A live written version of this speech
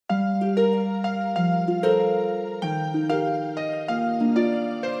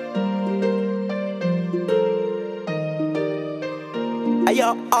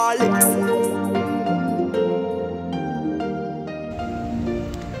Ayo, Alex.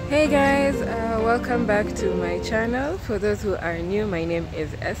 Hey guys, welcome back to my channel. For those who are new, my name is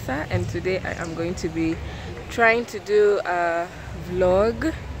Essar, and today I am going to be trying to do a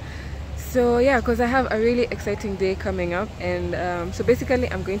vlog. So yeah, because I have a really exciting day coming up, and so basically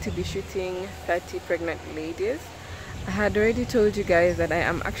I'm going to be shooting 30 pregnant ladies. I had already told you guys that I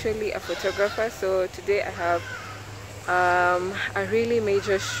am actually a photographer, so today I have a really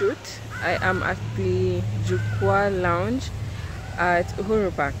major shoot. I am at the Jukwaa Lounge at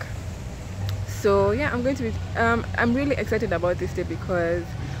Uhuru Park. So yeah, I'm going to be I'm really excited about this day because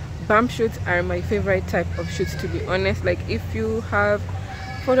bump shoots are my favorite type of shoots, to be honest. Like, if you have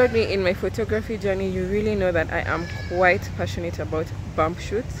followed me in my photography journey, you really know that I am quite passionate about bump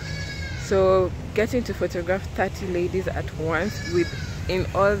shoots. So getting to photograph 30 ladies at once in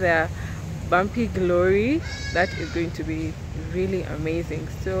all their bumpy glory, that is going to be really amazing.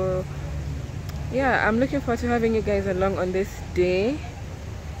 So yeah, I'm looking forward to having you guys along on this day.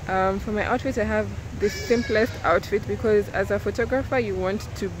 For my outfit, I have the simplest outfit because as a photographer you want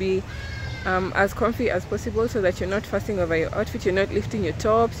to be as comfy as possible so that you're not fussing over your outfit, you're not lifting your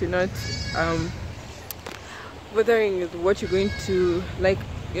tops, you're not bothering with what you're going to, like,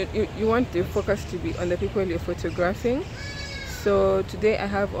 you want the focus to be on the people you're photographing. So today I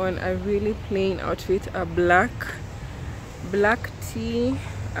have on a really plain outfit, a black tee,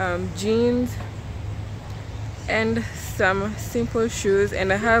 jeans, and some simple shoes,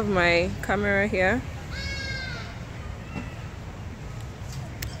 and I have my camera here.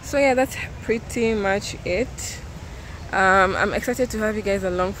 So yeah, that's pretty much it. I'm excited to have you guys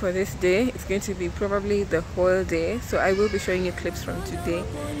along for this day. It's going to be probably the whole day, so I will be showing you clips from today.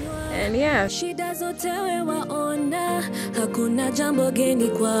 And yeah, shida zote waona, hakuna jambo geni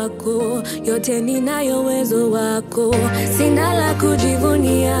kwako, yote ninayo uwezo wako, sina la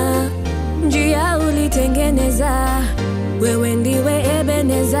kujivunia, njia ulitengeneza, wewe ndiwe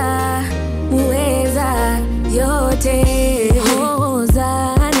Ebeneza, muweza yote.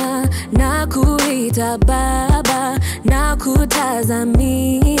 Hozana na kuita baba, na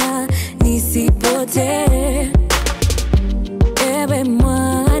kutazamia nisipotee, ewe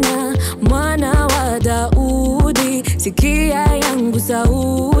mwana wa Daudi, sikia yangu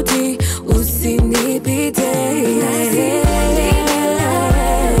sauti, usinipite.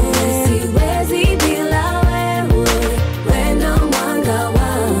 Siwezi bila wewe, wendo mwanga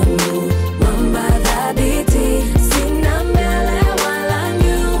wangu, mwamba thabiti, sina mbele wala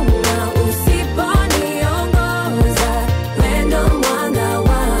nyuma, usiponiongoza, wendo mwanga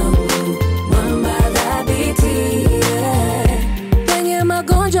wangu, mwamba thabiti. Penye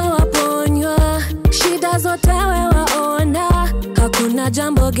magonjwa waponywa, shida zote waona, hakuna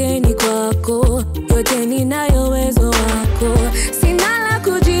jambo geni kwako, yote ninayo uwezo wako, sina la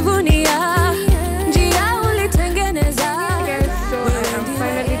kujivunia, njia ulitengeneza. so I am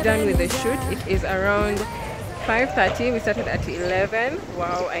finally done with the shoot. It is around 5:30. We started at 11.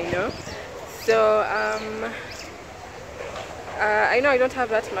 Wow, I know. So I know I don't have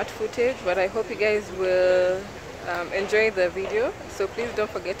that much footage, but I hope you guys will enjoy the video. So please don't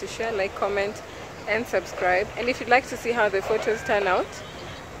forget to share, like, comment, and subscribe. And if you'd like to see how the photos turn out,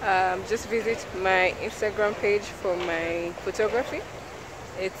 just visit my Instagram page for my photography.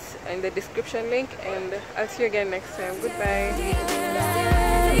 It's in the description link, and I'll see you again next time. Goodbye.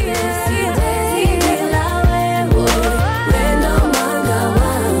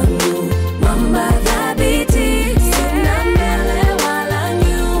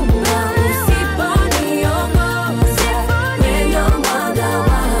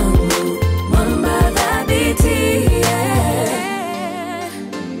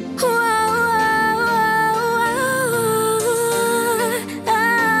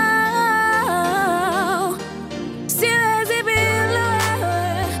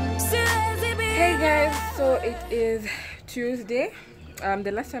 So it is Tuesday.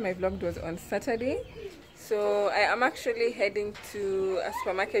 The last time I vlogged was on Saturday. So I am actually heading to a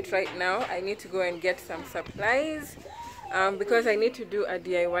supermarket right now. I need to go and get some supplies because I need to do a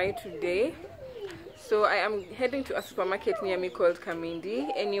DIY today. So I am heading to a supermarket near me called Kamindi.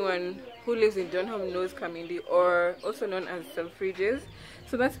 Anyone who lives in Donholm knows Kamindi, or also known as Selfridges.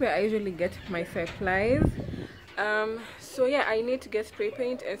 So that's where I usually get my supplies. So yeah, I need to get spray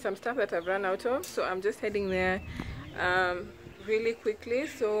paint and some stuff that I've run out of, so I'm just heading there really quickly.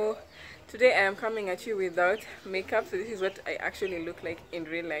 So today I am coming at you without makeup, so this is what I actually look like in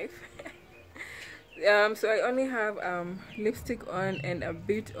real life. So I only have lipstick on and a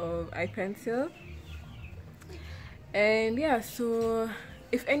bit of eye pencil, and yeah, so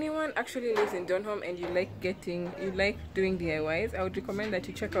if anyone actually lives in Donholm and you like doing DIYs, I would recommend that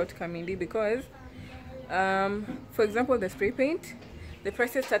you check out Kamindi, because for example, the spray paint, the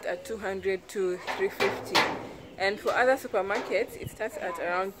prices start at 200 to 350, and for other supermarkets it starts at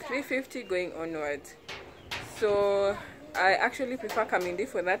around 350 going onwards. So I actually prefer Kamindi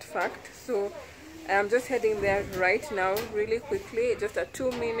for that fact. So I'm just heading there right now really quickly, just a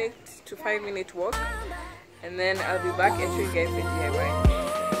 2 minute to 5 minute walk, and then I'll be back and show you guys the DIY.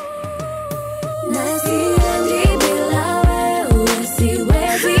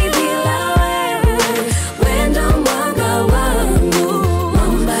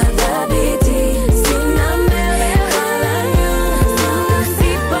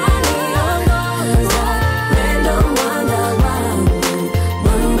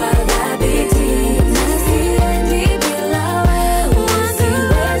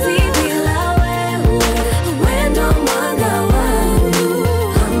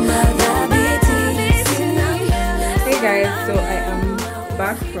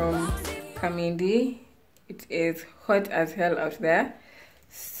 From Kamindi. It is hot as hell out there.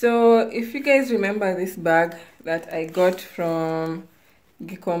 So if you guys remember this bag that I got from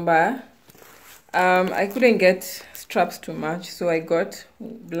Gikomba, I couldn't get straps to match, so I got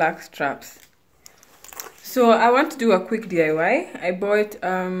black straps. So I want to do a quick DIY. I bought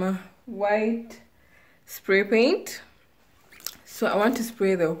white spray paint, so I want to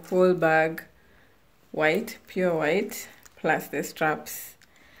spray the whole bag white, pure white, plus the straps.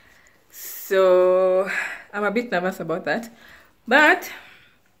 So I'm a bit nervous about that, but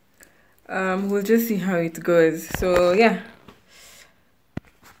we'll just see how it goes. So yeah,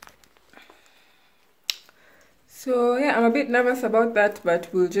 I'm a bit nervous about that, but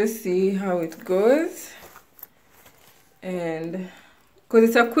we'll just see how it goes. And because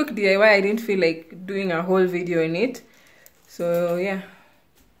it's a quick DIY, I didn't feel like doing a whole video in it. So yeah,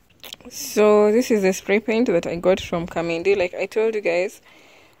 so this is the spray paint that I got from Kamindi. Like I told you guys,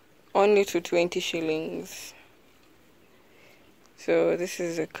 only to 20 shillings. So this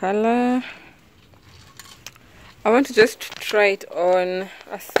is the color. I want to just try it on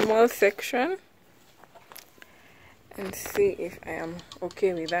a small section and see if I am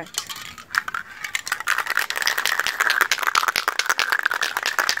okay with that.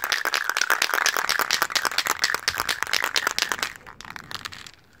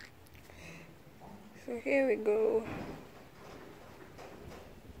 So here we go.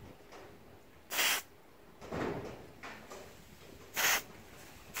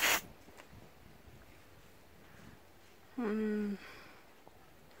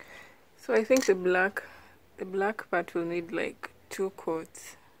 So I think the black part will need like 2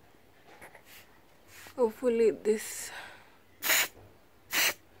 coats. Hopefully this,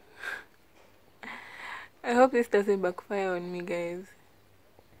 I hope this doesn't backfire on me, guys.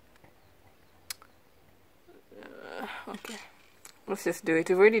 Okay, let's just do it.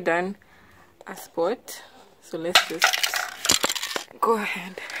 We've already done a spot, so let's just go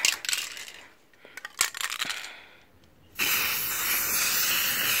ahead.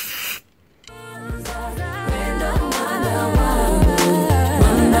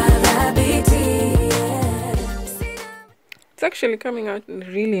 It's actually coming out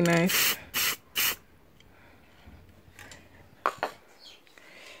really nice.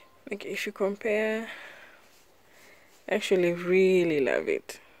 Like if you compare, I actually really love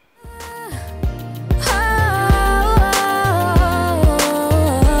it.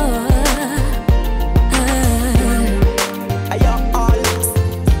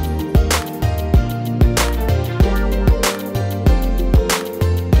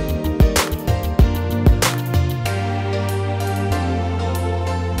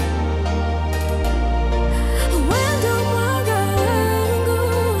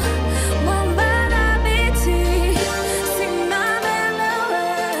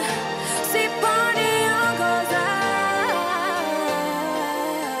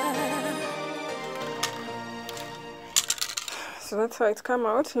 So that's how it's come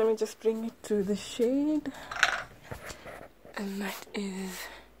out. Let me just bring it to the shade, and that is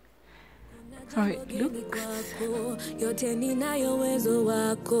how it looks. Yote ninayo uwezo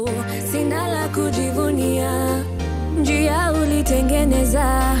wako, sina la kujivunia, njia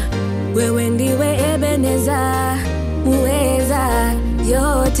ulitengeneza, wewe ndiwe Ebeneza, muweza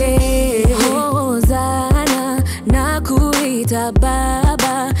yote. Hozana na kuita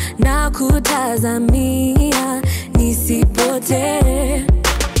Baba, na kutazamia nisipotee.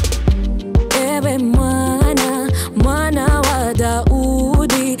 Ewe mwana wa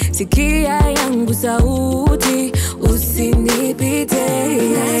Daudi, sikia yangu sauti, usinipite.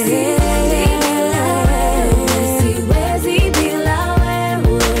 Siwezi bila wewe.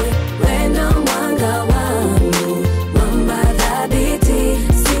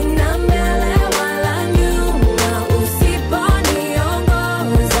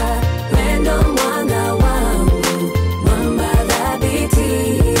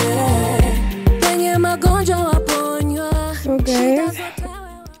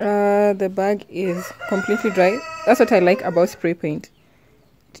 the bag is completely dry. That's what I like about spray paint.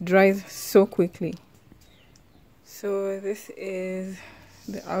 It dries so quickly. So this is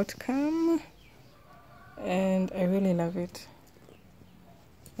the outcome, and I really love it.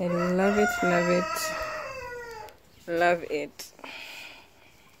 I love it, love it, love it.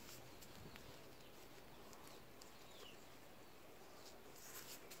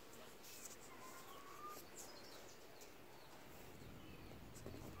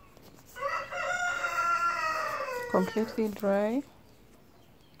 Completely dry.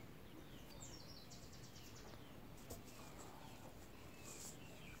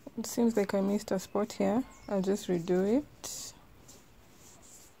 It seems like I missed a spot here. I'll just redo it.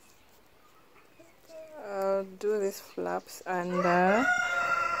 I'll do these flaps under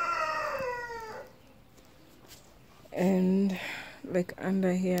and like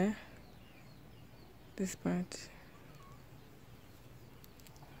under here, this part.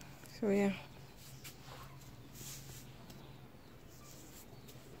 So yeah.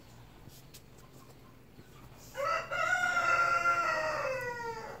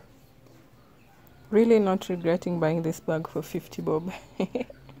 Really not regretting buying this bag for 50 bob.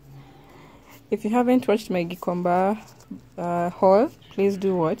 If you haven't watched my Gikomba haul, please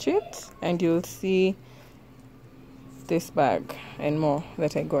do watch it, and you'll see this bag and more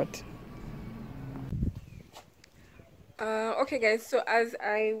that I got. Okay guys, so as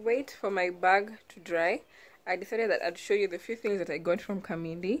I wait for my bag to dry, I decided that I'd show you the few things that I got from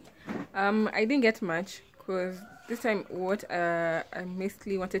Kamindi. I didn't get much because this time what I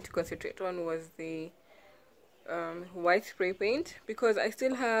mostly wanted to concentrate on was the white spray paint, because I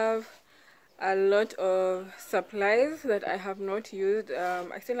still have a lot of supplies that I have not used.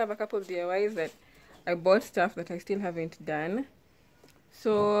 I still have a couple of DIYs that I bought stuff that I still haven't done.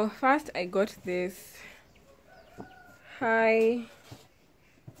 So first I got this high-tech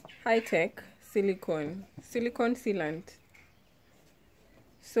silicone sealant.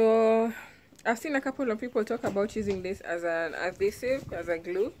 So I've seen a couple of people talk about using this as an adhesive, as a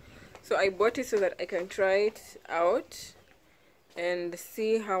glue. So I bought it so that I can try it out and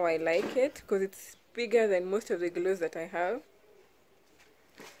see how I like it, because it's bigger than most of the glues that I have.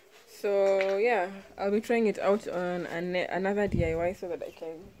 So yeah, I'll be trying it out on another DIY so that I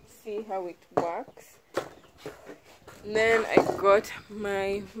can see how it works. And then I got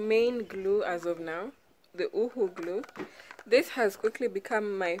my main glue as of now, the Uhu glue. This has quickly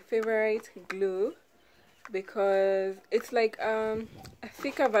become my favorite glue because it's like a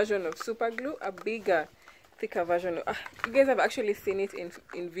thicker version of super glue, a bigger, thicker version of, you guys have actually seen it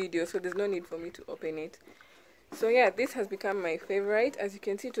in video, so there's no need for me to open it. So yeah, this has become my favorite. As you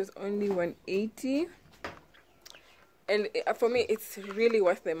can see, it was only 180, and for me it's really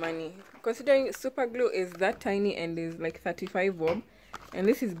worth the money, considering super glue is that tiny and is like 35 bob, and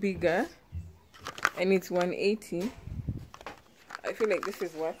this is bigger and it's 180. I feel like this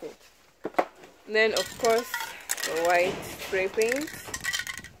is worth it. And then of course the white spray paint.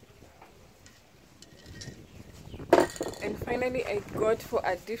 And finally I got, for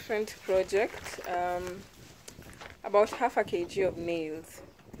a different project, about half a kg of nails.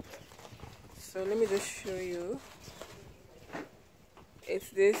 So let me just show you. It's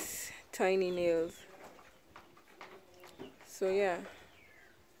this tiny nails. So yeah,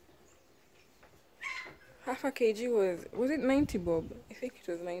 half a kg was it 90 bob? I think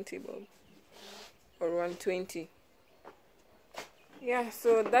it was 90 bob or 120. Yeah,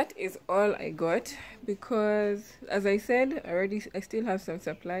 so that is all I got, because as I said already, I still have some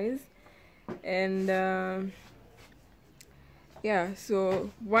supplies. And yeah, so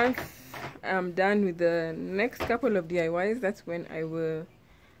once I'm done with the next couple of DIYs, that's when I will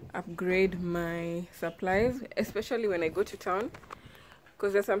upgrade my supplies, especially when I go to town,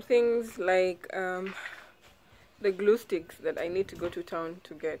 because there's some things like the glue sticks that I need to go to town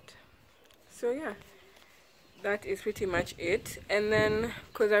to get. So yeah, that is pretty much it. And then,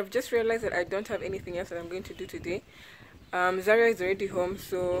 because I've just realized that I don't have anything else that I'm going to do today, Zaria is already home,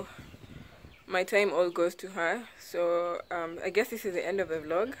 so my time all goes to her. So I guess this is the end of the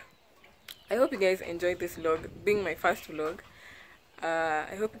vlog. I hope you guys enjoyed this vlog, being my first vlog.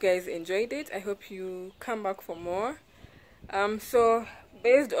 I hope you guys enjoyed it. I hope you come back for more. So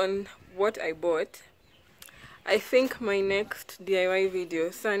based on what I bought, I think my next DIY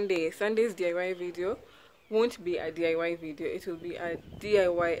video, Sunday's DIY video, won't be a DIY video. It will be a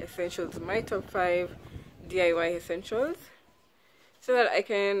DIY essentials, my top 5 DIY essentials, so that I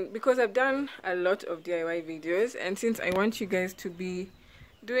can, because I've done a lot of DIY videos, and since I want you guys to be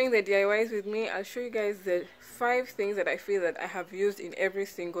doing the DIYs with me, I'll show you guys the 5 things that I feel that I have used in every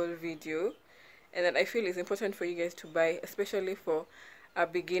single video and that I feel is important for you guys to buy, especially for a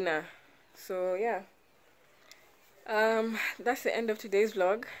beginner So yeah, that's the end of today's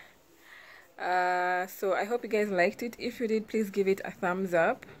vlog. So I hope you guys liked it. If you did, please give it a thumbs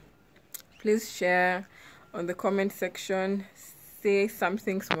up. Please share on the comment section, say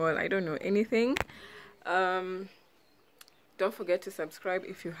something small, I don't know, anything. Don't forget to subscribe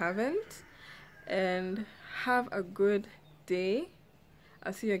if you haven't, and have a good day.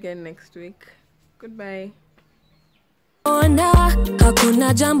 I'll see you again next week. Goodbye. Ona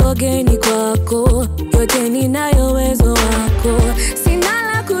hakuna jambo geni kwako, yote ninayo uwezo wako. Sina